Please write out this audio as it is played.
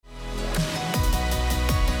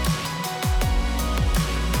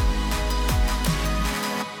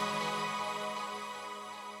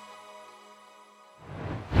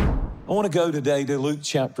I want to go today to Luke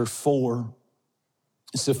chapter 4.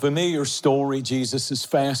 It's a familiar story. Jesus is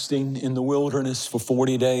fasting in the wilderness for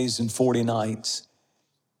 40 days and 40 nights.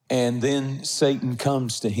 And then Satan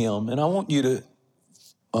comes to him. And I want you to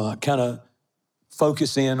kind of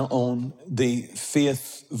focus in on the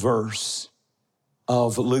 5th verse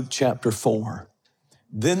of Luke chapter 4.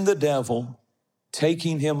 Then the devil,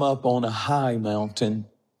 taking him up on a high mountain,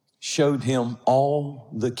 showed him all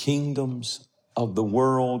the kingdoms of the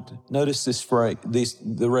world. Notice this phrase,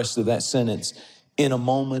 the rest of that sentence. In a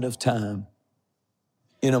moment of time.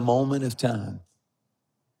 In a moment of time.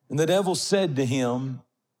 And the devil said to him,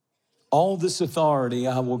 all this authority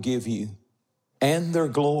I will give you, and their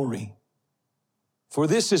glory. For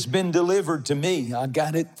this has been delivered to me. I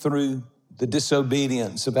got it through the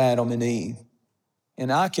disobedience of Adam and Eve.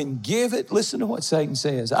 And I can give it, listen to what Satan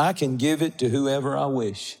says, I can give it to whoever I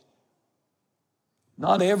wish.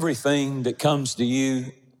 Not everything that comes to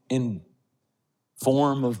you in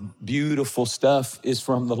form of beautiful stuff is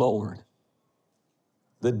from the Lord.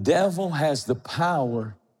 The devil has the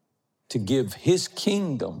power to give his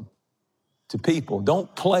kingdom to people.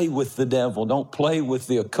 Don't play with the devil. Don't play with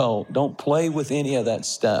the occult. Don't play with any of that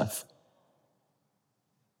stuff.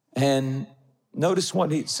 And notice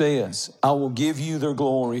what it says. I will give you their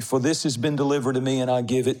glory, for this has been delivered to me, and I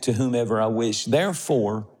give it to whomever I wish.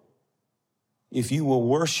 Therefore, if you will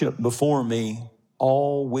worship before me,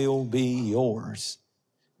 all will be yours.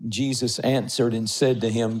 Jesus answered and said to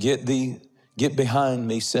him, Get behind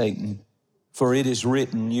me, Satan, for it is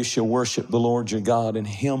written, you shall worship the Lord your God, and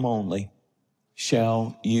him only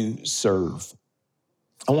shall you serve.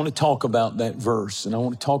 I want to talk about that verse, and I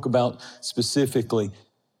want to talk about specifically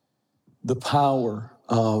the power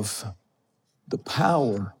of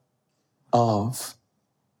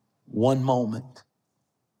one moment.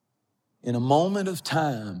 In a moment of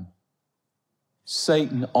time,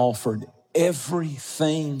 Satan offered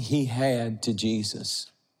everything he had to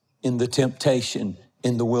Jesus in the temptation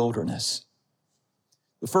in the wilderness.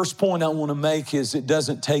 The first point I want to make is it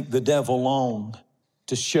doesn't take the devil long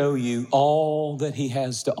to show you all that he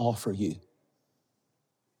has to offer you.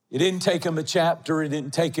 It didn't take him a chapter. It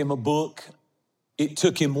didn't take him a book. It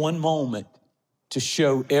took him one moment to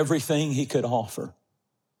show everything he could offer.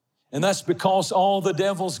 And that's because all the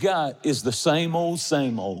devil's got is the same old,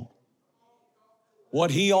 same old.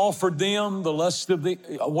 What he offered them, the lust of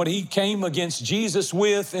what he came against Jesus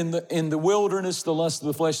with in the wilderness, the lust of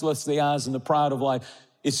the flesh, lust of the eyes, and the pride of life,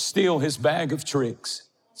 it's still his bag of tricks.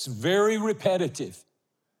 It's very repetitive.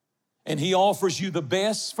 And he offers you the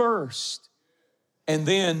best first. And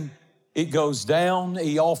then it goes down.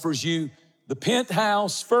 He offers you the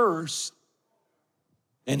penthouse first.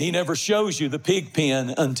 And he never shows you the pig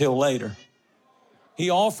pen until later.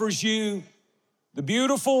 He offers you the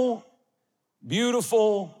beautiful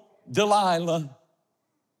Delilah,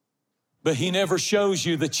 but he never shows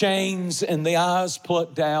you the chains and the eyes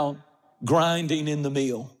plucked out, grinding in the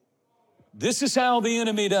mill. This is how the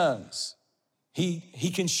enemy does.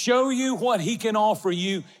 He can show you what he can offer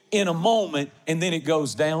you in a moment, and then it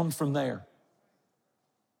goes down from there.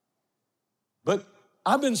 But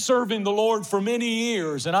I've been serving the Lord for many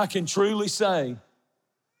years, and I can truly say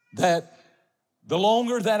that the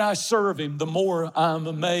longer that I serve him, the more I'm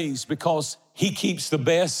amazed, because he keeps the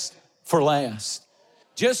best for last.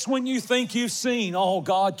 Just when you think you've seen all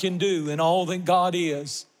God can do and all that God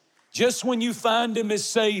is, just when you find him as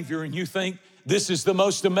Savior and you think this is the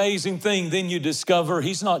most amazing thing, then you discover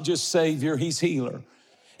he's not just Savior, he's healer.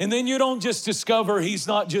 And then you don't just discover he's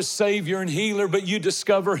not just Savior and healer, but you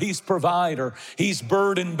discover he's provider, he's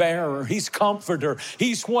burden bearer, he's comforter.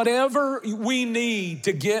 He's whatever we need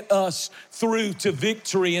to get us through to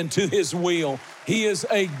victory and to his will. He is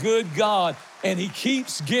a good God, and he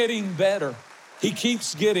keeps getting better. He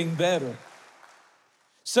keeps getting better.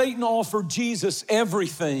 Satan offered Jesus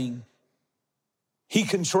everything he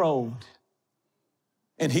controlled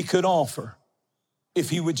and he could offer if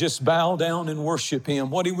he would just bow down and worship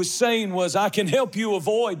him. What he was saying was, I can help you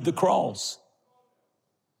avoid the cross.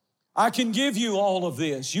 I can give you all of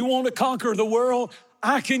this. You want to conquer the world?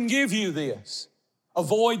 I can give you this.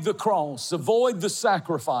 Avoid the cross, avoid the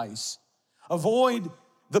sacrifice, avoid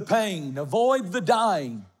the pain, avoid the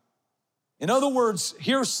dying. In other words,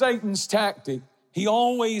 here's Satan's tactic. He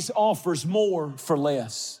always offers more for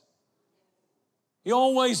less. He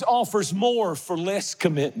always offers more for less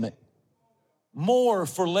commitment. More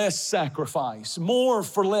for less sacrifice, more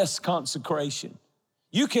for less consecration.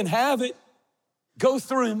 You can have it, go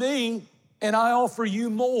through me, and I offer you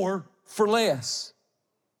more for less.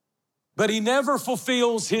 But he never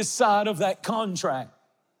fulfills his side of that contract.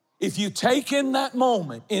 If you take in that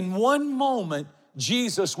moment, in one moment,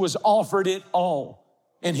 Jesus was offered it all.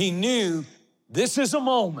 And he knew this is a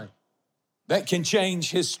moment that can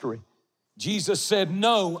change history. Jesus said,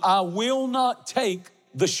 no, I will not take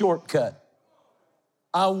the shortcut.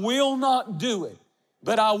 I will not do it,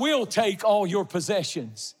 but I will take all your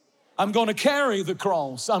possessions. I'm going to carry the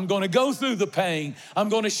cross. I'm going to go through the pain. I'm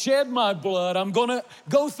going to shed my blood. I'm going to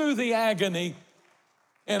go through the agony,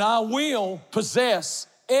 and I will possess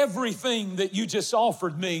everything that you just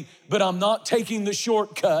offered me, but I'm not taking the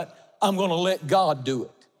shortcut. I'm going to let God do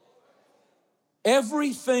it.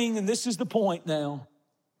 Everything, and this is the point now,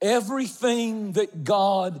 everything that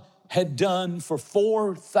God had done for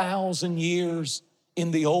 4,000 years in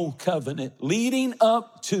the old covenant, leading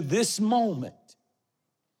up to this moment,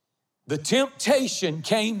 the temptation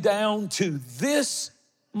came down to this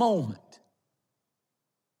moment.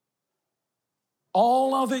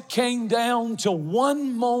 All of it came down to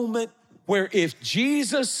one moment where if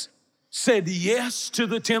Jesus said yes to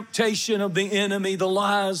the temptation of the enemy, the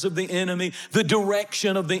lies of the enemy, the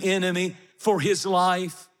direction of the enemy for his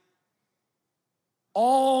life,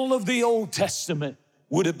 all of the Old Testament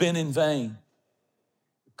would have been in vain.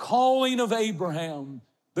 The calling of Abraham,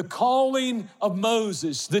 the calling of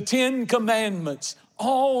Moses, the 10 Commandments,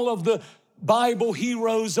 all of the Bible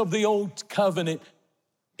heroes of the Old Covenant,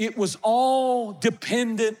 it was all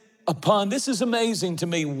dependent upon, this is amazing to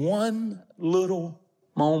me, one little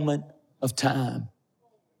moment of time.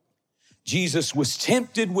 Jesus was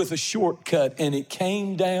tempted with a shortcut, and it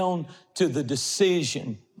came down to the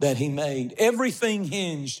decision that he made. Everything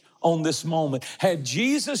hinged on this moment. Had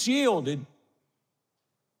Jesus yielded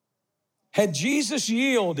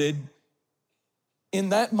in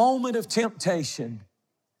that moment of temptation,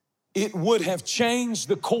 it would have changed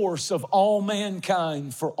the course of all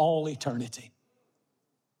mankind for all eternity.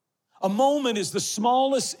 A moment is the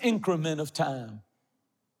smallest increment of time.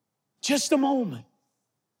 Just a moment.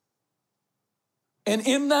 And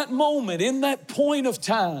in that moment, in that point of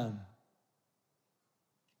time,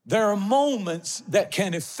 there are moments that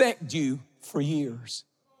can affect you for years.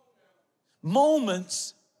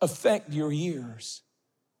 Moments affect your years.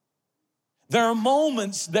 There are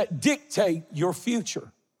moments that dictate your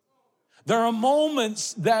future. There are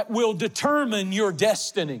moments that will determine your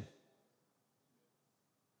destiny.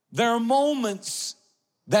 There are moments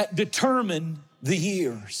that determine the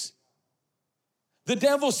years. The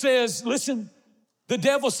devil says, listen, the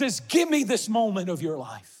devil says, give me this moment of your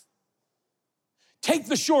life. Take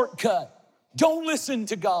the shortcut. Don't listen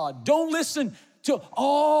to God. Don't listen to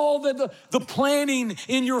all the planning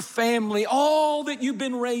in your family, all that you've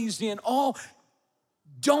been raised in,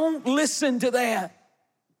 don't listen to that.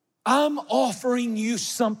 I'm offering you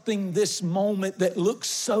something this moment that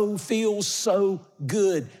feels so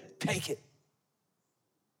good. Take it.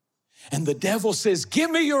 And the devil says,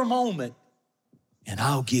 give me your moment and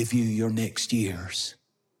I'll give you your next years.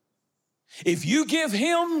 If you give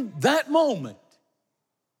him that moment,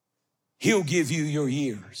 he'll give you your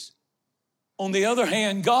years. On the other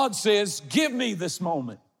hand, God says, give me this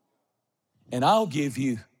moment and I'll give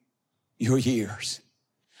you your years.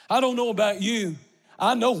 I don't know about you.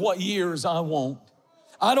 I know what years I want.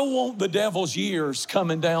 I don't want the devil's years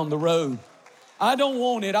coming down the road. I don't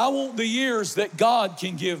want it. I want the years that God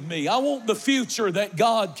can give me. I want the future that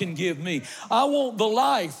God can give me. I want the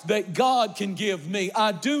life that God can give me.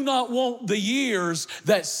 I do not want the years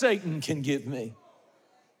that Satan can give me.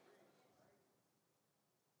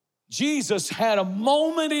 Jesus had a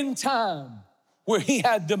moment in time where he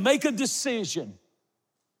had to make a decision,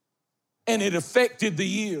 and it affected the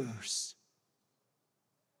years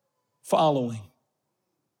following.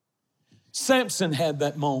 Samson had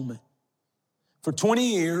that moment. For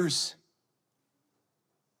 20 years,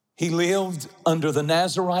 he lived under the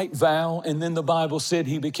Nazirite vow, and then the Bible said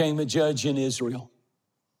he became a judge in Israel.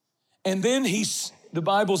 And then the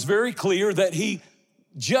Bible's very clear that he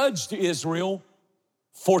judged Israel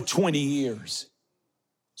for 20 years.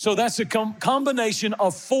 So that's a combination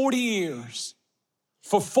of 40 years.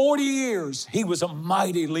 For 40 years, he was a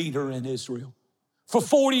mighty leader in Israel. For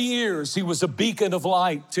 40 years, he was a beacon of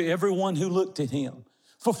light to everyone who looked at him.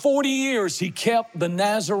 For 40 years, he kept the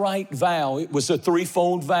Nazirite vow. It was a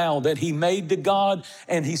threefold vow that he made to God,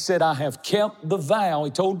 and he said, I have kept the vow.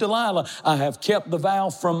 He told Delilah, I have kept the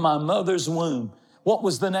vow from my mother's womb. What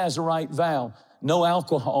was the Nazirite vow? No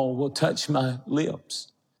alcohol will touch my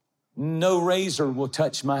lips. No razor will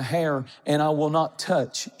touch my hair, and I will not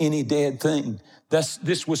touch any dead thing.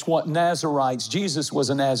 This was what Nazirites, Jesus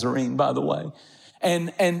was a Nazarene, by the way.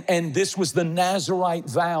 And this was the Nazirite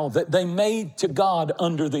vow that they made to God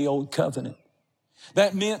under the old covenant.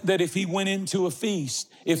 That meant that if he went into a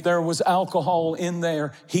feast, if there was alcohol in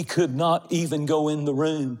there, he could not even go in the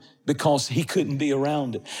room because he couldn't be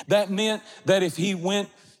around it. That meant that if he went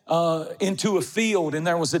into a field and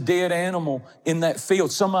there was a dead animal in that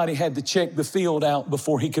field, somebody had to check the field out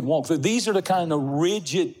before he could walk through. These are the kind of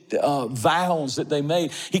rigid vows that they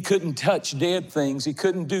made. He couldn't touch dead things. He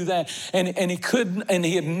couldn't do that. And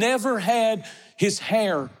he had never had his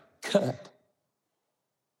hair cut.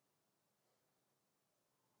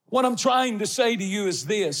 What I'm trying to say to you is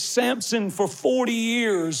this: Samson for 40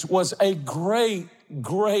 years was a great,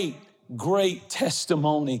 great, great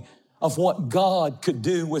testimony of what God could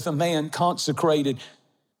do with a man consecrated.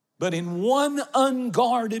 But in one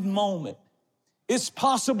unguarded moment, it's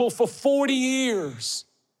possible for 40 years.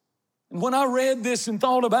 And when I read this and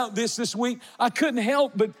thought about this week, I couldn't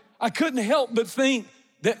help but think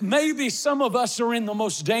that maybe some of us are in the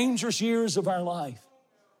most dangerous years of our life.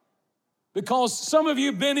 Because some of you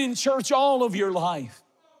have been in church all of your life.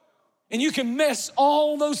 And you can mess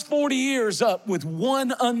all those 40 years up with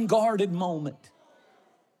one unguarded moment.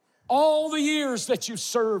 All the years that you've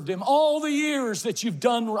served Him, all the years that you've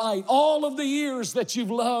done right, all of the years that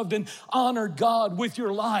you've loved and honored God with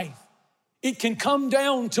your life, it can come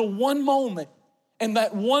down to one moment. And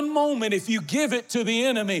that one moment, if you give it to the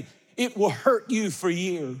enemy, it will hurt you for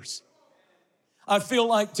years. I feel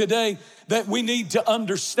like today that we need to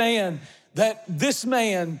understand that this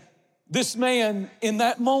man in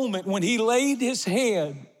that moment when he laid his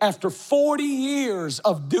head after 40 years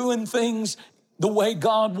of doing things the way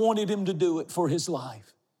God wanted him to do it for his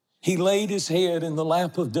life, he laid his head in the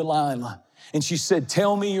lap of Delilah and she said,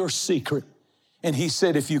 "Tell me your secret." And he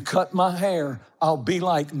said, "If you cut my hair, I'll be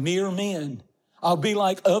like mere men. I'll be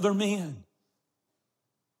like other men."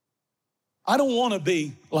 I don't want to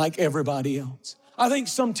be like everybody else. I think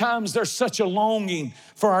sometimes there's such a longing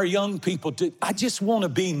for our young people I just want to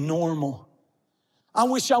be normal. I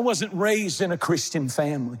wish I wasn't raised in a Christian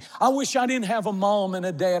family. I wish I didn't have a mom and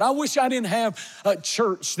a dad. I wish I didn't have a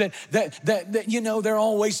church that they're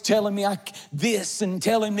always telling me this and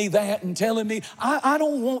telling me that and telling me. I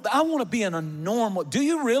want to be in a normal. Do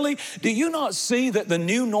you really? Do you not see that the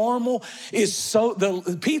new normal is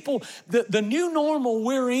the new normal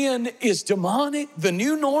we're in is demonic? The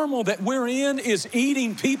new normal that we're in is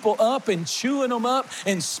eating people up and chewing them up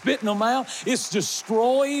and spitting them out. It's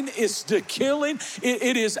destroying, it's killing.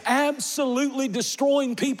 It is absolutely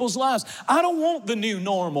destroying people's lives. I don't want the new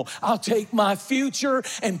normal. I'll take my future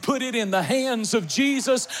and put it in the hands of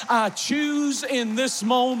Jesus. I choose in this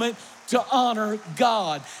moment to honor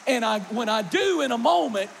God. And when I do in a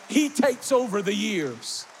moment, He takes over the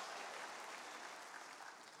years.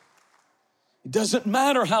 It doesn't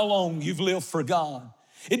matter how long you've lived for God.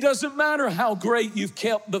 It doesn't matter how great you've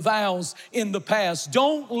kept the vows in the past.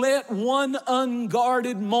 Don't let one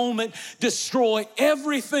unguarded moment destroy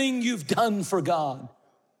everything you've done for God.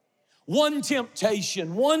 One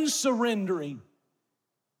temptation, one surrendering.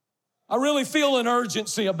 I really feel an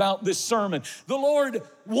urgency about this sermon. The Lord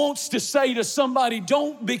wants to say to somebody,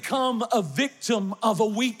 don't become a victim of a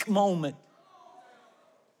weak moment.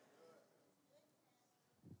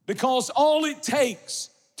 Because all it takes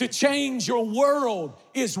to change your world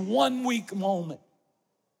is one weak moment.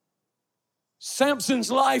 Samson's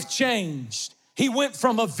life changed. He went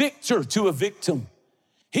from a victor to a victim.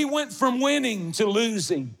 He went from winning to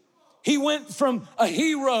losing. He went from a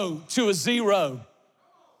hero to a zero.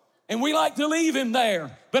 And we like to leave him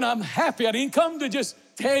there, but I'm happy. I didn't come to just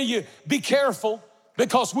tell you, be careful,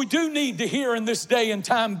 because we do need to hear in this day and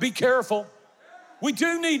time, be careful. We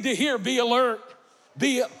do need to hear, be alert.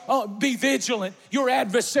 Be vigilant. Your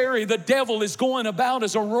adversary, the devil, is going about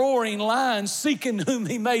as a roaring lion, seeking whom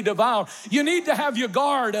he may devour. You need to have your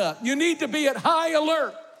guard up. You need to be at high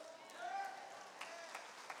alert.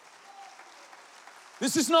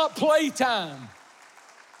 This is not playtime.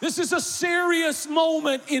 This is a serious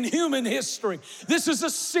moment in human history. This is a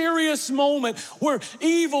serious moment where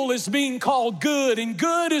evil is being called good and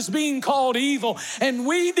good is being called evil. And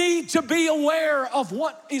we need to be aware of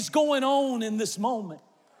what is going on in this moment.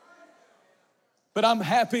 But I'm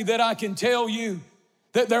happy that I can tell you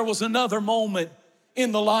that there was another moment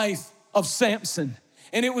in the life of Samson.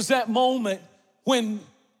 And it was that moment when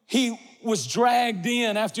he was dragged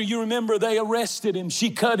in after, you remember, they arrested him. She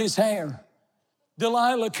cut his hair.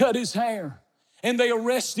 Delilah cut his hair, and they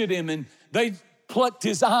arrested him, and they plucked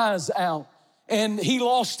his eyes out, and he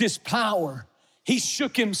lost his power. He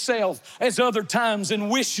shook himself as other times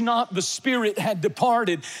and wished not the spirit had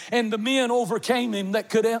departed, and the men overcame him that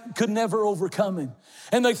could never overcome him.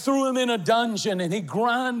 And they threw him in a dungeon, and he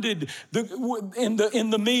grinded in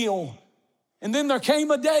the meal. And then there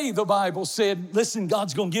came a day, the Bible said, listen,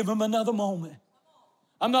 God's gonna give him another moment.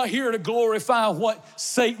 I'm not here to glorify what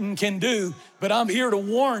Satan can do, but I'm here to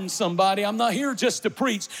warn somebody. I'm not here just to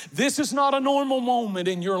preach. This is not a normal moment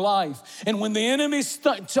in your life. And when the enemy's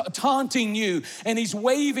taunting you and he's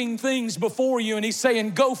waving things before you and he's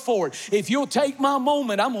saying, go for it. If you'll take my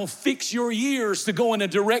moment, I'm gonna fix your years to go in a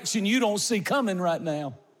direction you don't see coming right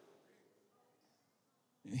now.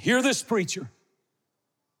 Hear this, preacher.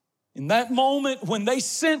 In that moment when they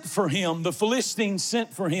sent for him, the Philistines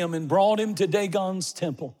sent for him and brought him to Dagon's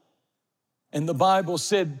temple. And the Bible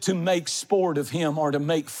said to make sport of him or to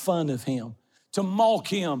make fun of him, to mock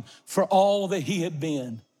him for all that he had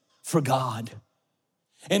been for God.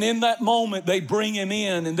 And in that moment, they bring him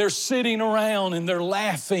in and they're sitting around and they're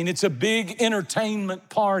laughing. It's a big entertainment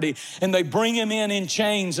party. And they bring him in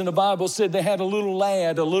chains. And the Bible said they had a little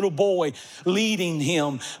lad, a little boy, leading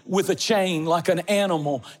him with a chain, like an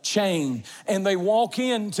animal chain. And they walk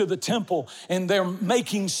into the temple and they're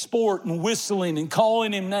making sport and whistling and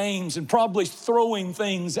calling him names and probably throwing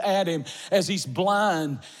things at him as he's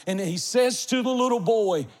blind. And he says to the little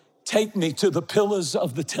boy, take me to the pillars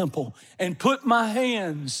of the temple and put my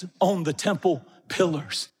hands on the temple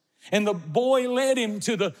pillars. And the boy led him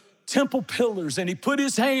to the temple pillars and he put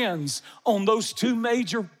his hands on those two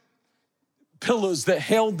major pillars that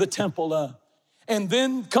held the temple up. And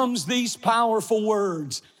then comes these powerful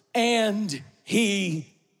words, and he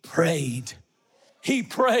prayed. He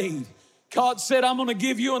prayed. God said, I'm gonna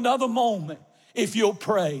give you another moment. If you'll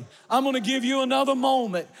pray, I'm gonna give you another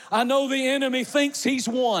moment. I know the enemy thinks he's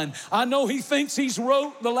won. I know he thinks he's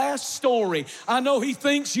wrote the last story. I know he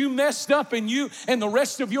thinks you messed up and you and the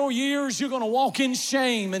rest of your years you're gonna walk in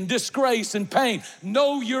shame and disgrace and pain.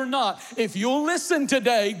 No, you're not. If you'll listen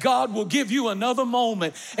today, God will give you another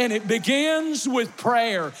moment. And it begins with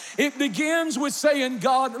prayer. It begins with saying,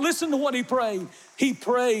 God, listen to what he prayed. He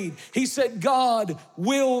prayed. He said, God,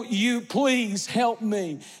 will you please help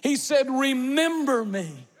me? He said, remember me.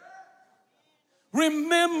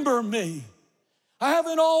 Remember me. I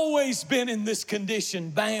haven't always been in this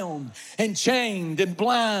condition, bound and chained and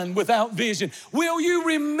blind without vision. Will you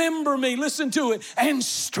remember me? Listen to it. And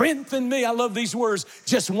strengthen me. I love these words.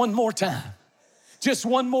 Just one more time. Just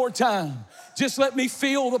one more time. Just let me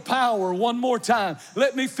feel the power one more time.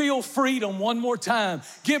 Let me feel freedom one more time.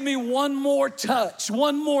 Give me one more touch,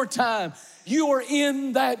 one more time. You are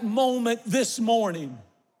in that moment this morning.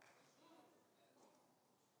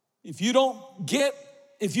 If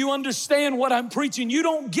you understand what I'm preaching, you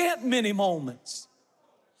don't get many moments.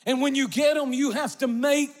 And when you get them, you have to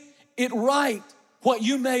make it right. What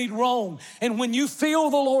you made wrong. And when you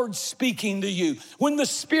feel the Lord speaking to you, when the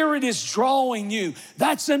Spirit is drawing you,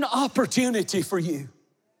 that's an opportunity for you.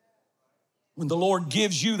 When the Lord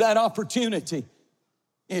gives you that opportunity,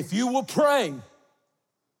 if you will pray,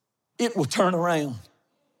 it will turn around.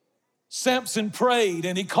 Samson prayed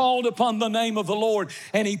and he called upon the name of the Lord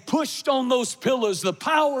and he pushed on those pillars. The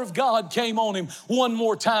power of God came on him one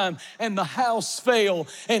more time and the house fell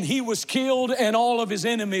and he was killed and all of his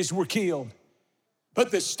enemies were killed. But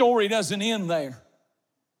the story doesn't end there.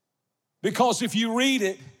 Because if you read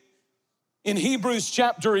it in Hebrews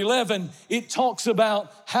chapter 11, it talks about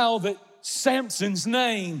how that Samson's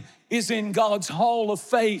name is in God's hall of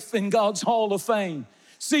faith, in God's hall of fame.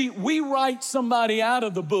 See, we write somebody out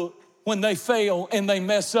of the book when they fail and they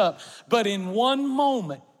mess up. But in one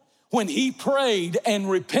moment, when he prayed and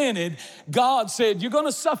repented, God said, you're gonna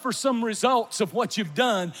suffer some results of what you've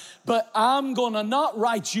done, but I'm gonna not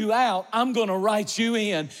write you out, I'm gonna write you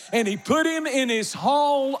in. And he put him in his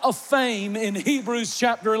hall of fame in Hebrews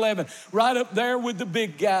chapter 11, right up there with the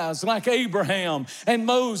big guys like Abraham and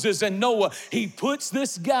Moses and Noah. He puts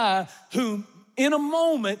this guy who in a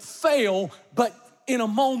moment failed, but in a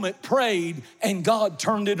moment prayed, and God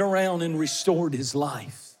turned it around and restored his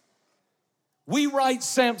life. We write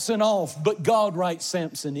Samson off, but God writes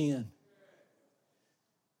Samson in.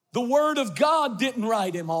 The word of God didn't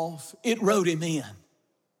write him off, it wrote him in.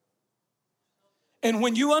 And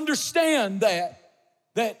when you understand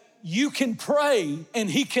that you can pray and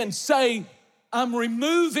he can say, I'm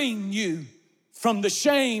removing you from the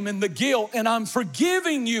shame and the guilt and I'm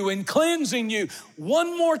forgiving you and cleansing you.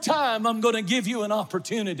 One more time, I'm gonna give you an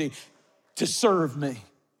opportunity to serve me.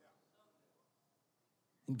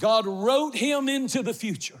 God wrote him into the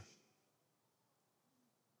future.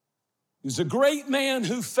 He was a great man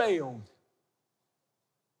who failed.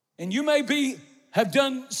 And you may have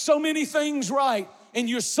done so many things right and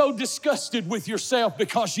you're so disgusted with yourself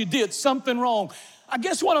because you did something wrong. I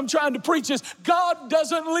guess what I'm trying to preach is God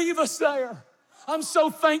doesn't leave us there. I'm so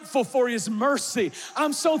thankful for His mercy.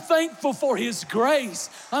 I'm so thankful for His grace.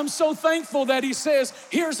 I'm so thankful that He says,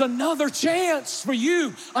 here's another chance for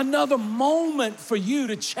you, another moment for you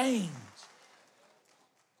to change.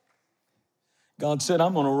 God said,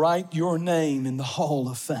 I'm going to write your name in the Hall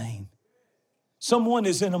of Fame. Someone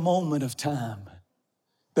is in a moment of time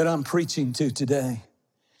that I'm preaching to today.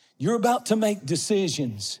 You're about to make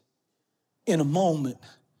decisions in a moment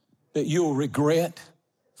that you'll regret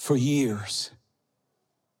for years.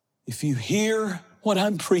 If you hear what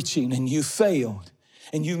I'm preaching and you failed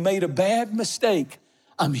and you made a bad mistake,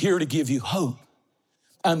 I'm here to give you hope.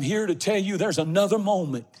 I'm here to tell you there's another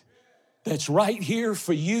moment that's right here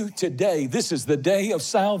for you today. This is the day of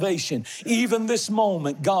salvation. Even this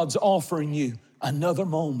moment, God's offering you another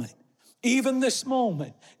moment. Even this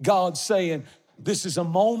moment, God's saying, this is a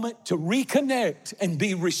moment to reconnect and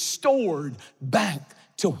be restored back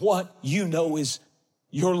to what you know is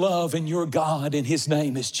your love and your God, and His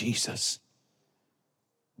name is Jesus.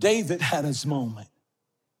 David had his moment.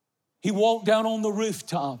 He walked down on the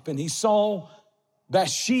rooftop and he saw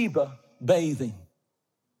Bathsheba bathing.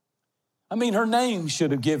 I mean, her name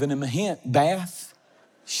should have given him a hint.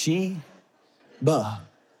 Bath-sheba.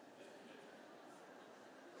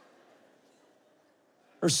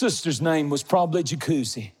 Her sister's name was probably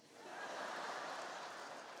Jacuzzi.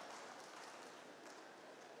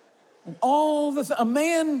 And all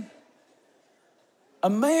a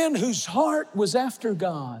man whose heart was after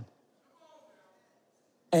God.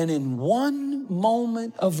 And in one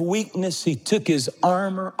moment of weakness, he took his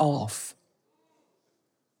armor off.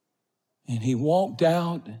 And he walked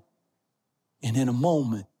out, and in a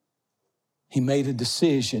moment, he made a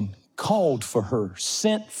decision, called for her,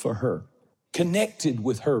 sent for her, connected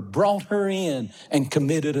with her, brought her in, and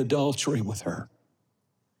committed adultery with her.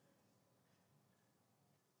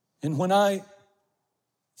 And when I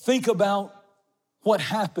think about what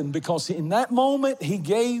happened, because in that moment he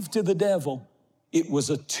gave to the devil, it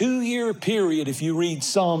was a 2-year period. If you read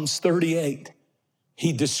Psalms 38,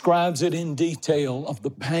 he describes it in detail of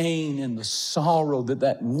the pain and the sorrow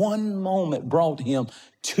that one moment brought him.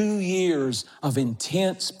 2 years of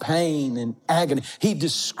intense pain and agony. He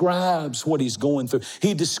describes what he's going through.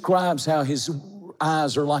 He describes how his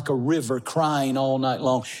eyes are like a river crying all night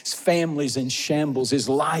long. His family's in shambles. His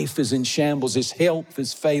life is in shambles. His health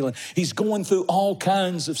is failing. He's going through all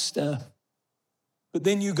kinds of stuff. But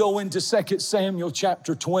then you go into 2 Samuel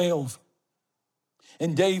chapter 12.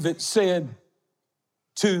 And David said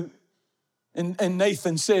and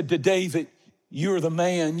Nathan said to David, you're the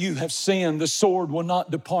man, you have sinned. The sword will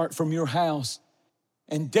not depart from your house.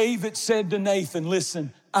 And David said to Nathan,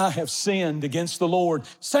 listen, I have sinned against the Lord.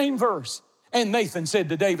 Same verse. And Nathan said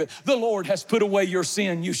to David, the Lord has put away your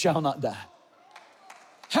sin, you shall not die.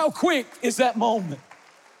 How quick is that moment?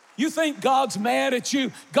 You think God's mad at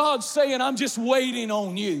you? God's saying, I'm just waiting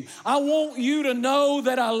on you. I want you to know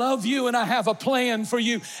that I love you and I have a plan for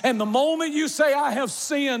you. And the moment you say, I have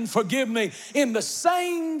sinned, forgive me, in the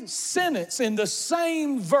same sentence, in the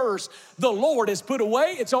same verse, the Lord has put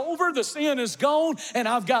away, it's over, the sin is gone, and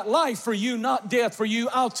I've got life for you, not death for you.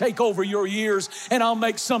 I'll take over your years and I'll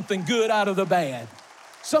make something good out of the bad.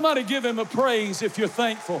 Somebody give him a praise if you're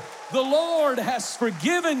thankful. The Lord has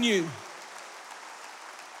forgiven you.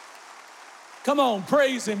 Come on,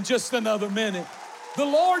 praise him just another minute. The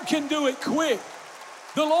Lord can do it quick.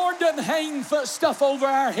 The Lord doesn't hang stuff over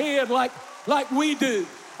our head like we do.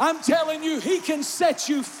 I'm telling you, he can set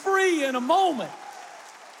you free in a moment.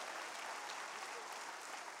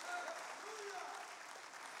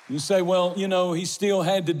 You say, well, you know, he still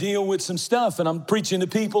had to deal with some stuff, and I'm preaching to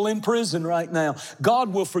people in prison right now.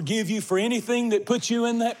 God will forgive you for anything that puts you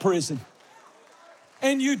in that prison.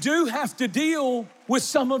 And you do have to deal with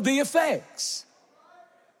some of the effects.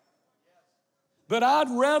 But I'd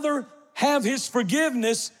rather have his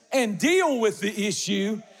forgiveness and deal with the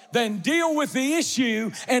issue than deal with the issue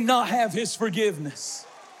and not have his forgiveness.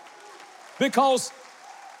 Because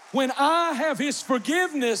when I have his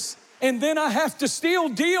forgiveness and then I have to still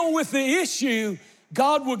deal with the issue,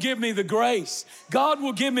 God will give me the grace. God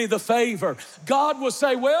will give me the favor. God will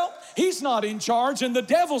say, well, he's not in charge and the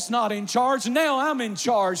devil's not in charge. Now I'm in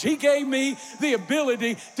charge. He gave me the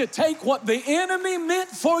ability to take what the enemy meant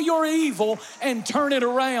for your evil and turn it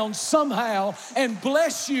around somehow and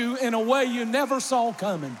bless you in a way you never saw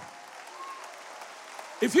coming.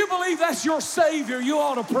 If you believe that's your Savior, you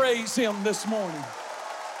ought to praise him this morning.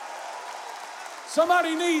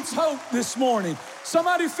 Somebody needs hope this morning.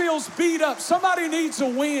 Somebody feels beat up. Somebody needs a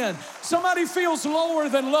win. Somebody feels lower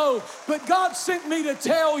than low. But God sent me to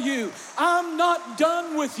tell you, I'm not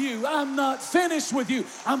done with you. I'm not finished with you.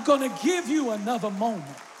 I'm going to give you another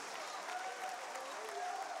moment.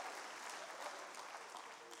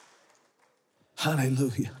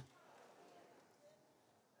 Hallelujah.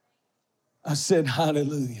 I said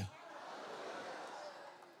hallelujah.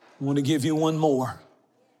 I want to give you one more.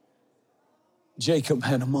 Jacob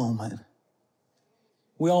had a moment.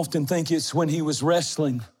 We often think it's when he was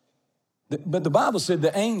wrestling, but the Bible said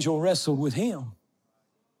the angel wrestled with him.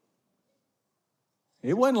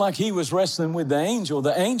 It wasn't like he was wrestling with the angel.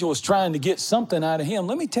 The angel was trying to get something out of him.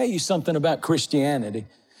 Let me tell you something about Christianity.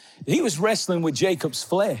 He was wrestling with Jacob's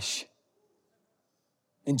flesh,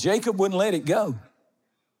 and Jacob wouldn't let it go.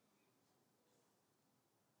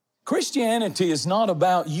 Christianity is not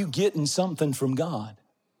about you getting something from God.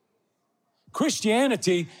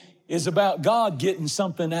 Christianity is about God getting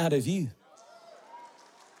something out of you.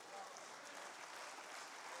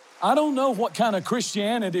 I don't know what kind of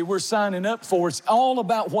Christianity we're signing up for. It's all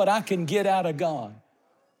about what I can get out of God.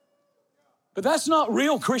 But that's not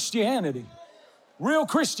real Christianity. Real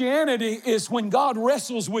Christianity is when God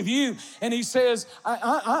wrestles with you and he says,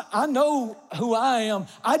 I know who I am.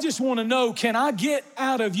 I just want to know, can I get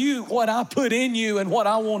out of you what I put in you and what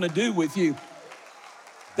I want to do with you?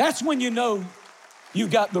 That's when you know you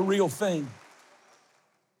got the real thing.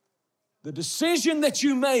 The decision that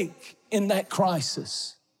you make in that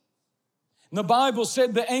crisis. And the Bible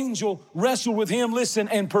said the angel wrestled with him, listen,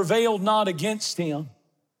 and prevailed not against him.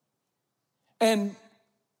 And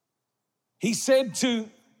he said to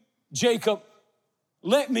Jacob,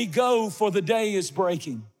 let me go, for the day is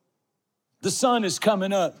breaking. The sun is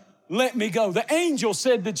coming up. Let me go. The angel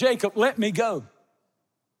said to Jacob, let me go.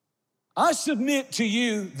 I submit to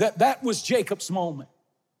you that that was Jacob's moment.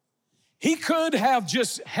 He could have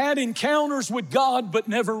just had encounters with God, but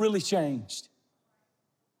never really changed.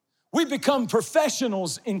 We become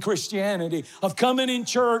professionals in Christianity of coming in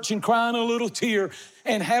church and crying a little tear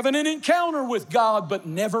and having an encounter with God, but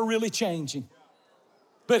never really changing.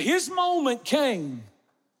 But his moment came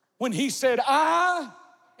when he said, I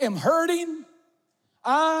am hurting.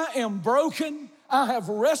 I am broken. I have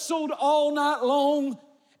wrestled all night long,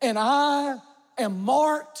 and I am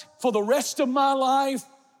marked for the rest of my life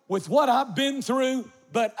with what I've been through,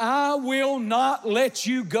 but I will not let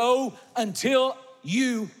you go until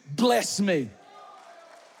you bless me.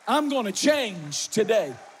 I'm going to change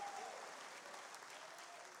today.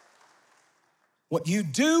 What you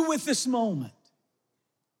do with this moment,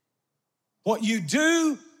 what you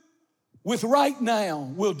do with right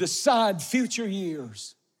now will decide future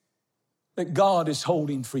years that God is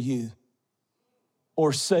holding for you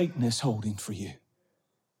or Satan is holding for you.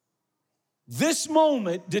 This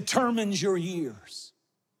moment determines your years.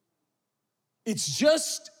 It's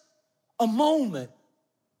just a moment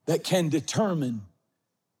that can determine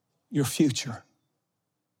your future.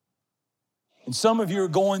 And some of you are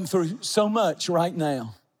going through so much right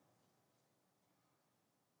now.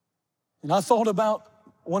 And I thought about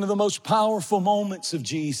one of the most powerful moments of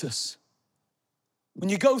Jesus.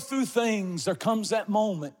 When you go through things, there comes that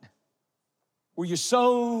moment where you're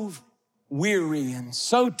so weary and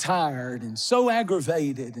so tired and so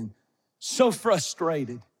aggravated and so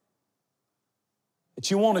frustrated that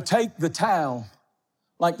you want to take the towel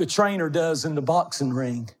like the trainer does in the boxing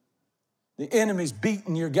ring. The enemy's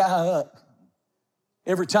beating your guy up.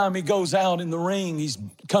 Every time he goes out in the ring, he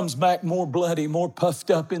comes back more bloody, more puffed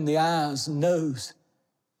up in the eyes and nose.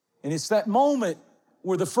 And it's that moment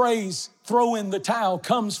where the phrase, throw in the towel,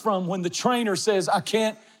 comes from when the trainer says, I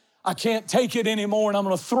can't take it anymore and I'm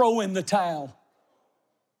going to throw in the towel.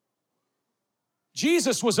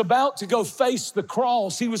 Jesus was about to go face the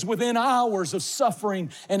cross. He was within hours of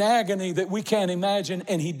suffering and agony that we can't imagine,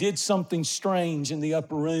 and he did something strange in the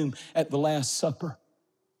upper room at the Last Supper.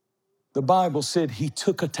 The Bible said he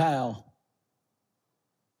took a towel.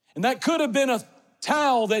 And that could have been a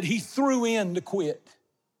towel that he threw in to quit.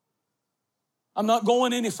 I'm not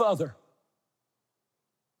going any further.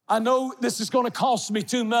 I know this is going to cost me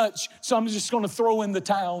too much, so I'm just going to throw in the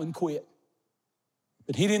towel and quit.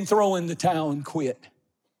 But he didn't throw in the towel and quit.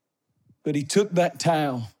 But he took that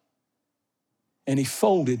towel and he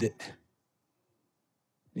folded it.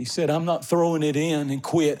 He said, I'm not throwing it in and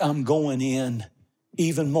quit. I'm going in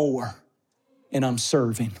even more, and I'm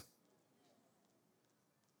serving.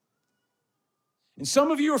 And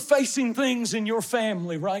some of you are facing things in your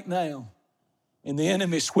family right now, and the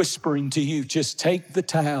enemy's whispering to you, just take the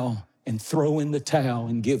towel and throw in the towel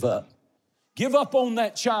and give up. Give up on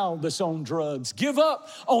that child that's on drugs. Give up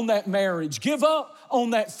on that marriage. Give up on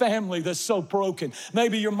that family that's so broken.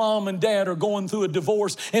 Maybe your mom and dad are going through a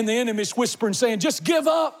divorce and the enemy's whispering saying, just give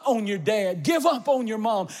up on your dad. Give up on your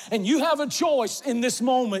mom. And you have a choice in this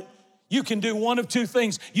moment. You can do one of two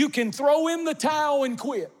things. You can throw in the towel and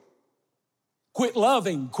quit. Quit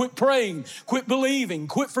loving, quit praying, quit believing,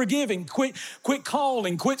 quit forgiving, quit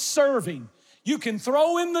calling, quit serving. You can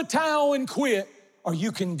throw in the towel and quit, or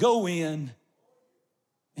you can go in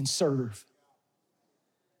and serve.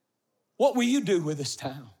 What will you do with this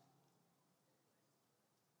towel?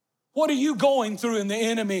 What are you going through? And the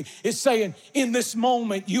enemy is saying, in this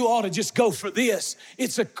moment, you ought to just go for this.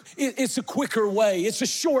 It's a quicker way. It's a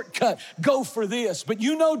shortcut. Go for this. But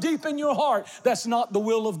you know deep in your heart, that's not the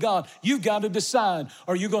will of God. You've got to decide,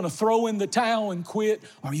 are you going to throw in the towel and quit?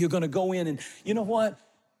 Or are you going to go in and, you know what?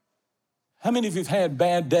 How many of you have had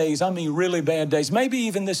bad days? I mean, really bad days. Maybe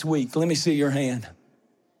even this week. Let me see your hand.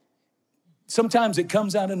 Sometimes it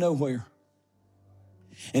comes out of nowhere.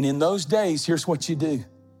 And in those days, here's what you do.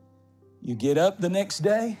 You get up the next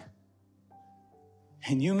day,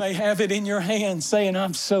 and you may have it in your hand saying, I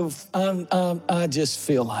just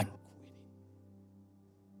feel like quitting.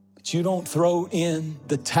 But you don't throw in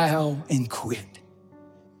the towel and quit.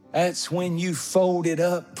 That's when you fold it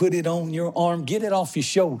up, put it on your arm, get it off your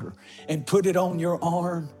shoulder, and put it on your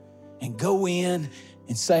arm, and go in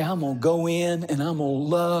and say, I'm going to go in and I'm going to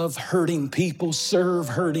love hurting people, serve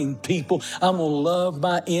hurting people. I'm going to love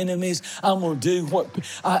my enemies. I'm going to do what,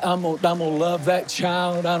 I'm going to love that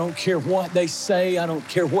child. I don't care what they say. I don't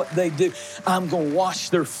care what they do. I'm going to wash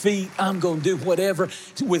their feet. I'm going to do whatever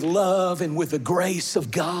with love and with the grace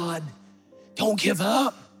of God. Don't give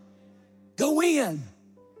up. Go in.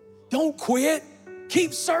 Don't quit.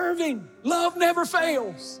 Keep serving. Love never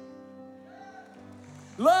fails.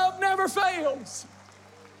 Love never fails.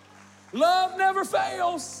 Love never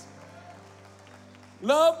fails.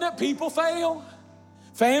 People fail.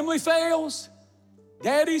 Family fails.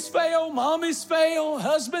 Daddies fail. Mommies fail.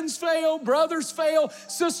 Husbands fail. Brothers fail.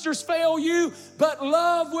 Sisters fail you. But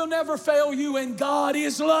love will never fail you, and God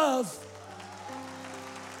is love.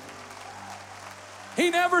 He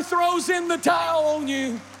never throws in the towel on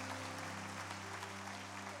you.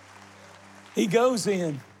 He goes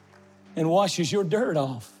in and washes your dirt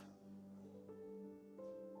off.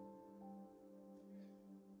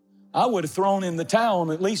 I would have thrown in the towel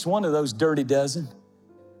on at least one of those dirty dozen,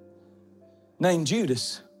 named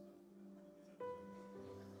Judas.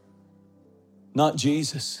 Not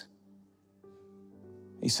Jesus.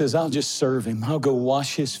 He says, I'll just serve him. I'll go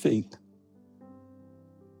wash his feet.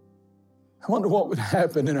 I wonder what would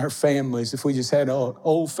happen in our families if we just had an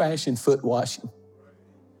old-fashioned foot washing.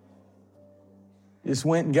 Just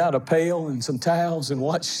went and got a pail and some towels and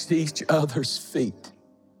washed each other's feet.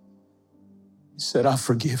 He said, I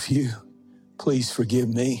forgive you. Please forgive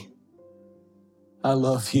me. I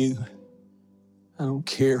love you. I don't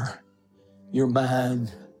care. You're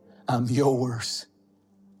mine. I'm yours.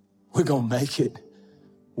 We're going to make it.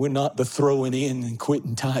 We're not the throwing in and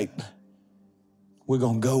quitting type. We're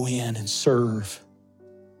going to go in and serve.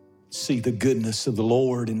 See the goodness of the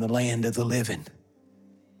Lord in the land of the living.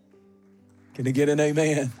 Can I get an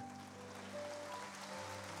amen?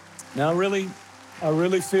 Now, I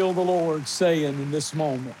really feel the Lord saying in this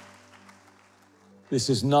moment, this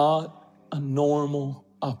is not a normal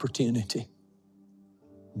opportunity.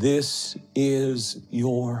 This is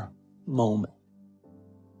your moment.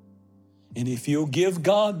 And if you'll give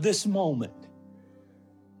God this moment,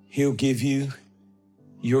 He'll give you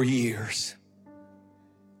your years.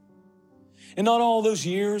 And not all those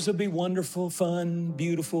years will be wonderful, fun,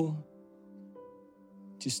 beautiful,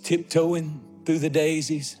 just tiptoeing through the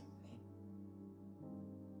daisies.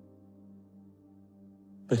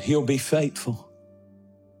 But He'll be faithful.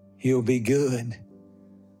 He'll be good.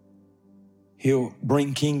 He'll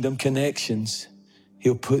bring kingdom connections.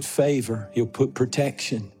 He'll put favor. He'll put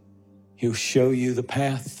protection. He'll show you the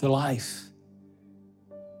path to life.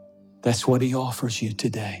 That's what He offers you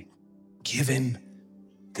today. Give Him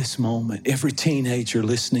this moment. Every teenager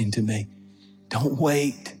listening to me, don't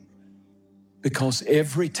wait. Because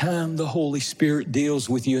every time the Holy Spirit deals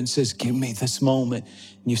with you and says, give me this moment,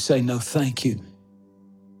 and you say, no, thank you,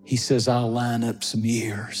 He says, I'll line up some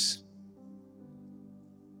years.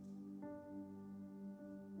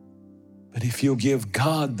 But if you'll give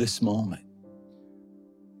God this moment,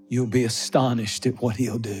 you'll be astonished at what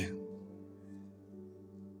He'll do.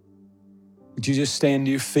 Would you just stand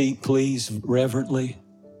to your feet, please, reverently?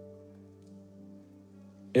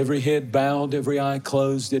 Every head bowed, every eye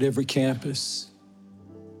closed at every campus.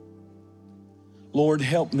 Lord,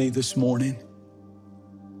 help me this morning.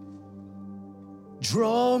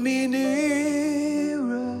 Draw me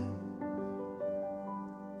nearer,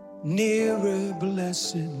 nearer,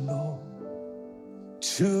 blessed Lord,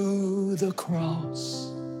 to the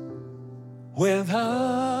cross where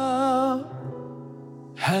Thou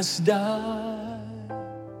hast died.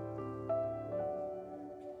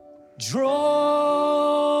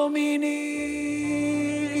 Draw me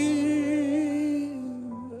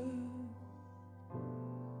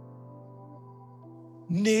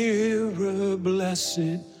nearer, blessed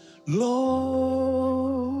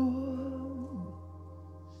Lord,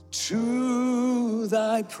 to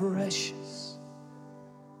thy precious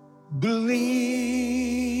bleeding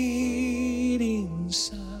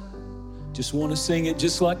side. Just want to sing it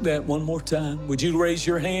just like that one more time. Would you raise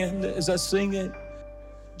your hand as I sing it?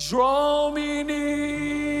 Draw me near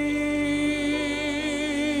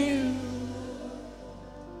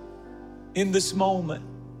in this moment.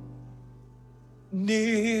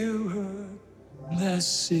 Nearer,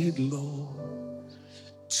 blessed Lord,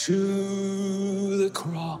 to the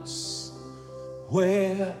cross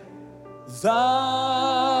where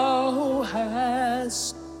thou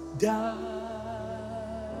hast died.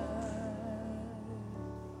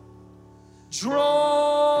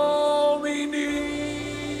 Draw me near,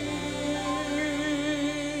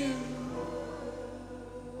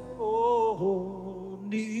 oh,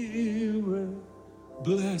 nearer,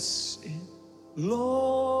 blessed Lord,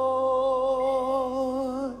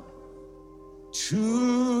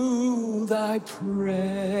 to thy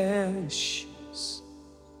precious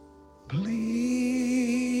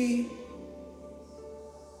bleeding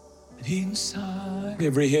side.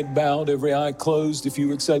 Every head bowed, every eye closed. If you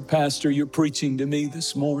would say, Pastor, you're preaching to me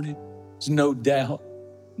this morning. There's no doubt,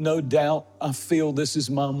 I feel this is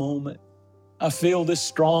my moment. I feel this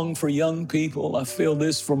strong for young people. I feel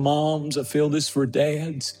this for moms. I feel this for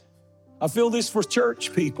dads. I feel this for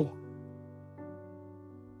church people.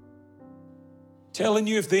 Telling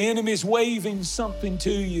you if the enemy's waving something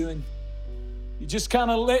to you and you're just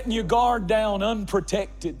kind of letting your guard down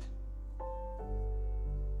unprotected.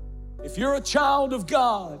 If you're a child of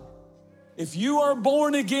God, if you are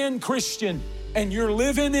born again Christian and you're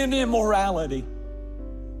living in immorality,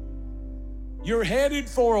 you're headed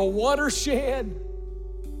for a watershed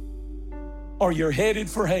or you're headed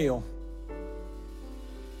for hell.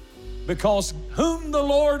 Because whom the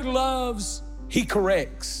Lord loves, He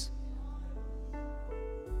corrects.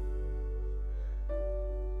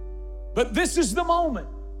 But this is the moment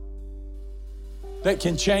that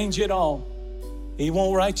can change it all. He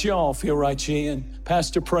won't write you off, He'll write you in.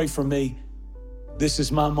 Pastor, pray for me. This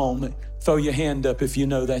is my moment. Throw your hand up if you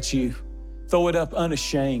know that's you. Throw it up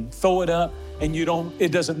unashamed. Throw it up and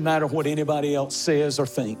it doesn't matter what anybody else says or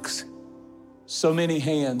thinks. So many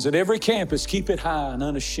hands. At every campus, keep it high and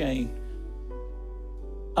unashamed.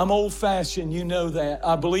 I'm old-fashioned, you know that.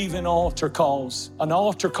 I believe in altar calls. An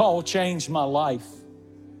altar call changed my life.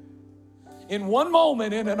 In one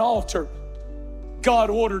moment in an altar, God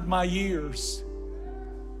ordered my years.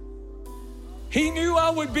 He knew I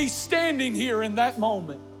would be standing here in that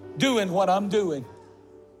moment, doing what I'm doing.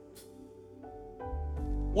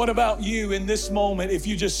 What about you in this moment if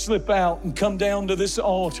you just slip out and come down to this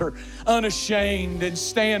altar unashamed and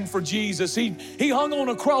stand for Jesus? He hung on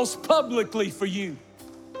a cross publicly for you.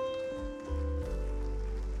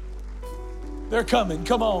 They're coming.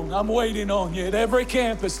 Come on. I'm waiting on you. At every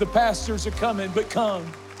campus, the pastors are coming, but come.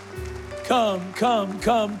 Come, come,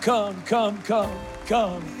 come, come, come, come,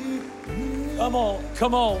 come. Come on,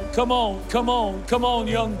 come on, come on, come on, come on,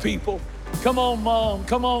 young people. Come on, mom.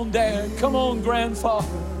 Come on, dad. Come on, grandfather.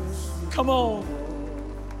 Come on.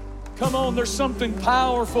 Come on. There's something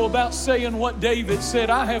powerful about saying what David said,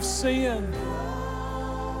 I have sinned.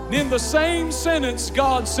 And in the same sentence,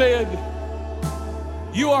 God said,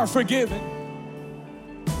 you are forgiven.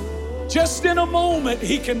 Just in a moment,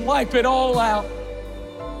 He can wipe it all out.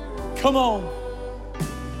 Come on.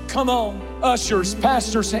 Come on. Ushers,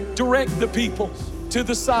 pastors, direct the people to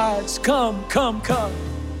the sides. Come, come, come.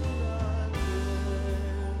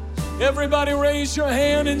 Everybody raise your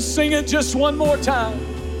hand and sing it just one more time.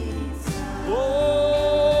 Oh,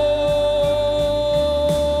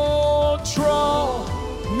 draw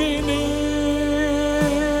me nearer,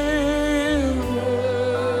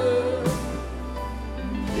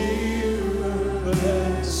 nearer,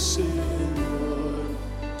 blessed Lord,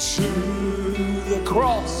 to the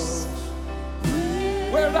cross.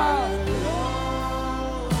 Where thou,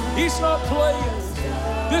 He's not playing.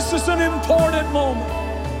 This is an important moment.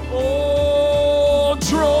 Oh,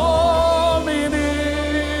 draw me nearer,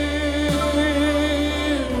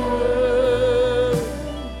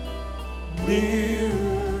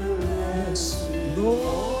 nearest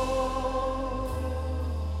Lord,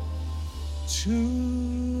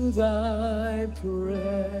 to thy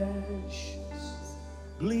precious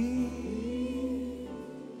bleeding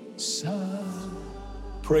side.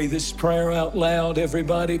 Pray this prayer out loud.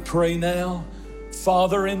 Everybody pray now.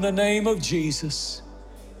 Father, in the name of Jesus,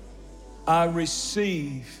 I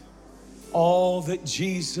receive all that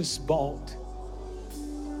Jesus bought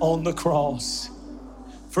on the cross.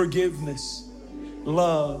 Forgiveness,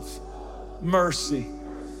 love, mercy,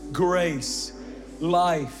 grace,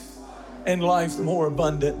 life, and life more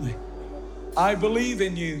abundantly. I believe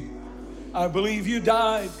in you. I believe you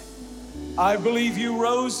died. I believe you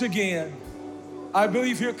rose again. I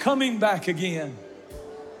believe you're coming back again.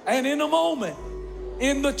 And in a moment,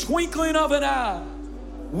 in the twinkling of an eye,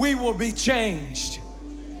 we will be changed.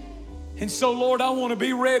 And so, Lord, I want to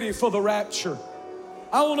be ready for the rapture.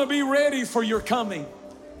 I want to be ready for your coming.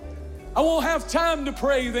 I won't have time to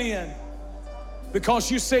pray then,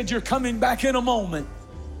 because you said you're coming back in a moment.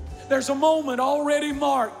 There's a moment already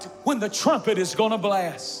marked when the trumpet is going to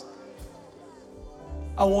blast.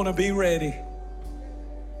 I want to be ready.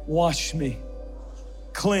 Wash me,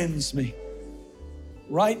 cleanse me,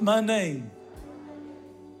 write my name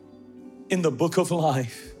in the book of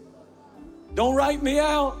life. Don't write me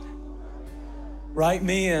out, write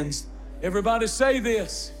me in. Everybody say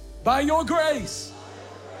this: by your grace,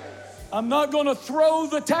 I'm not going to throw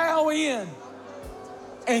the towel in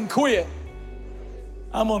and quit.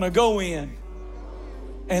 I'm going to go in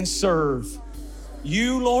and serve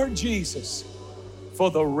you, Lord Jesus,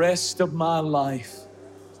 for the rest of my life.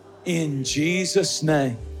 In Jesus'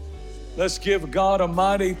 name. Let's give God a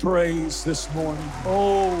mighty praise this morning.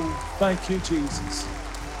 Oh, thank you, Jesus.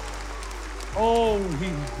 Oh, he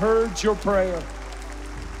heard your prayer.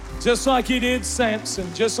 Just like he did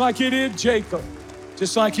Samson, just like he did Jacob,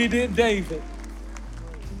 just like he did David.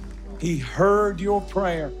 He heard your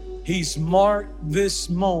prayer. He's marked this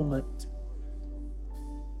moment.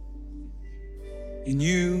 And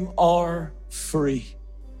you are free.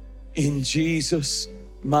 In Jesus'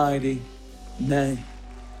 mighty name.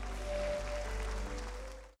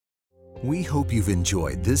 We hope you've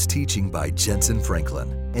enjoyed this teaching by Jentezen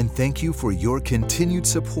Franklin, and thank you for your continued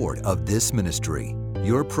support of this ministry.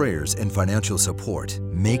 Your prayers and financial support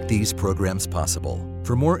make these programs possible.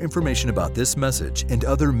 For more information about this message and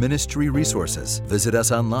other ministry resources, visit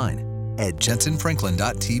us online at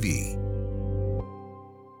jentezenfranklin.tv.